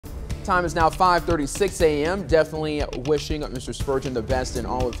time is now 5:36 a.m. Definitely wishing Mr. Spurgeon the best in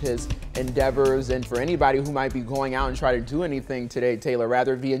all of his endeavors. And for anybody who might be going out and try to do anything today, Taylor,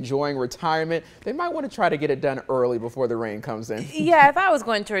 rather be enjoying retirement, they might want to try to get it done early before the rain comes in. Yeah, if I was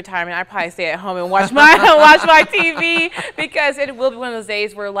going to retirement, I'd probably stay at home and watch my watch my TV, because it will be one of those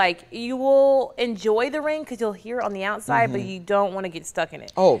days where, like, you will enjoy the rain because you'll hear it on the outside, but you don't want to get stuck in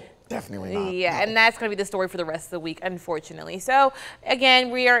it. Oh, definitely not. Yeah, no. And that's going to be the story for the rest of the week, unfortunately. So,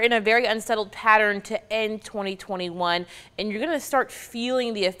 again, we are in a very unsettled pattern to end 2021, and you're going to start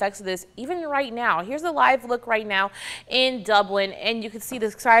feeling the effects of this even right now. Here's a live look right now in Dublin, and you can see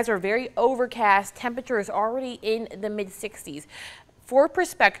the skies are very overcast. Temperature is already in the mid-60s. For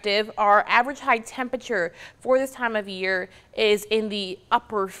perspective, our average high temperature for this time of year is in the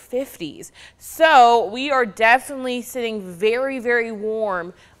upper 50s. So we are definitely sitting very, very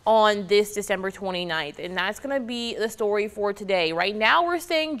warm on this December 29th, and that's going to be the story for today. Right now we're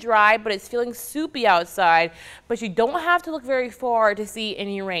staying dry, but it's feeling soupy outside, but you don't have to look very far to see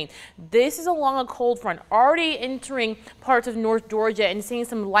any rain. This is along a cold front already entering parts of North Georgia and seeing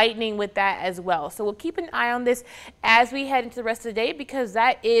some lightning with that as well. So we'll keep an eye on this as we head into the rest of the day, because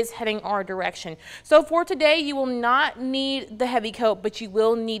that is heading our direction. So for today, you will not need the heavy coat, but you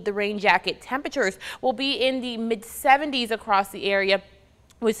will need the rain jacket. Temperatures will be in the mid-70s across the area,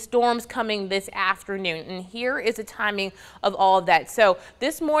 with storms coming this afternoon. And here is the timing of all of that. So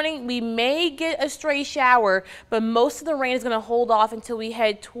this morning we may get a stray shower, but most of the rain is going to hold off until we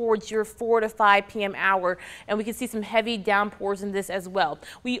head towards your 4 to 5 p.m. hour, and we can see some heavy downpours in this as well.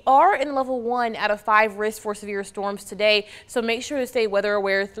 We are in level 1 out of 5 risk for severe storms today, so make sure to stay weather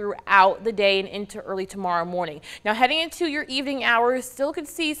aware throughout the day and into early tomorrow morning. Now, heading into your evening hours, still could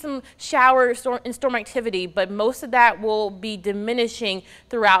see some shower and storm activity, but most of that will be diminishing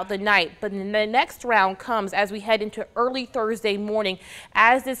throughout the night. But then the next round comes as we head into early Thursday morning,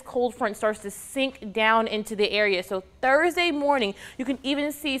 as this cold front starts to sink down into the area. So Thursday morning, you can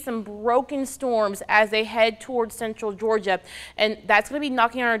even see some broken storms as they head towards central Georgia, and that's going to be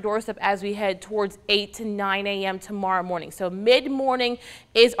knocking on our doorstep as we head towards 8 to 9 a.m. tomorrow morning. So mid-morning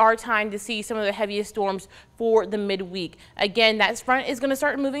is our time to see some of the heaviest storms for the midweek. Again, that front is going to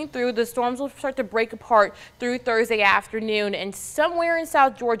start moving through. The storms will start to break apart through Thursday afternoon, and somewhere in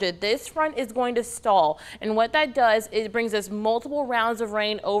South Georgia, this front is going to stall. And what that does is it brings us multiple rounds of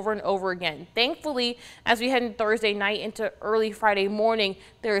rain over and over again. Thankfully, as we head into Thursday night into early Friday morning,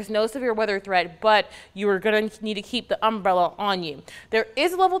 there is no severe weather threat, but you are going to need to keep the umbrella on you. There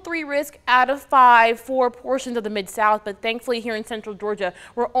is a level 3 risk out of 5 for portions of the Mid-South, but thankfully here in central Georgia,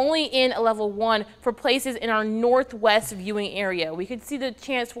 we're only in a level 1 for places in our northwest viewing area. We could see the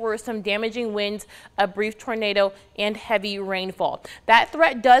chance for some damaging winds, a brief tornado, and heavy rainfall. That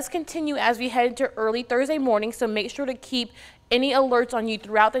threat does continue as we head into early Thursday morning, so make sure to keep any alerts on you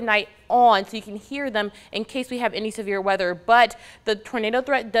throughout the night on so you can hear them in case we have any severe weather. But the tornado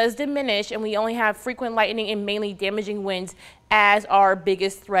threat does diminish, and we only have frequent lightning and mainly damaging winds as our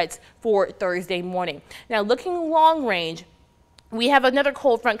biggest threats for Thursday morning. Now, looking long range, we have another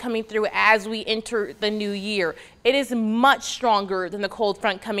cold front coming through as we enter the new year. It is much stronger than the cold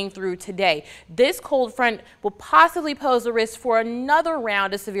front coming through today. This cold front will possibly pose a risk for another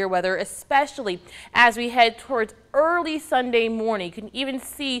round of severe weather, especially as we head towards early Sunday morning. You can even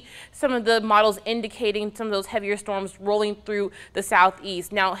see some of the models indicating some of those heavier storms rolling through the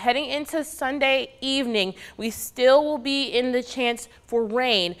southeast. Now, heading into Sunday evening, we still will be in the chance for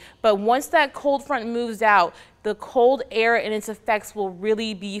rain, but once that cold front moves out, the cold air and its effects will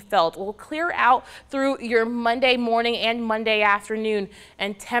really be felt. It will clear out through your Monday morning and Monday afternoon,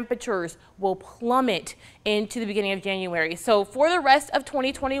 and temperatures will plummet into the beginning of January. So for the rest of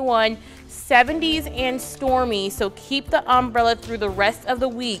 2021, 70s and stormy, so keep the umbrella through the rest of the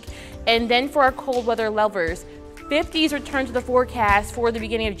week. And then for our cold weather lovers, 50s return to the forecast for the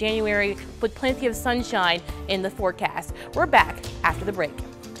beginning of January with plenty of sunshine in the forecast. We're back after the break.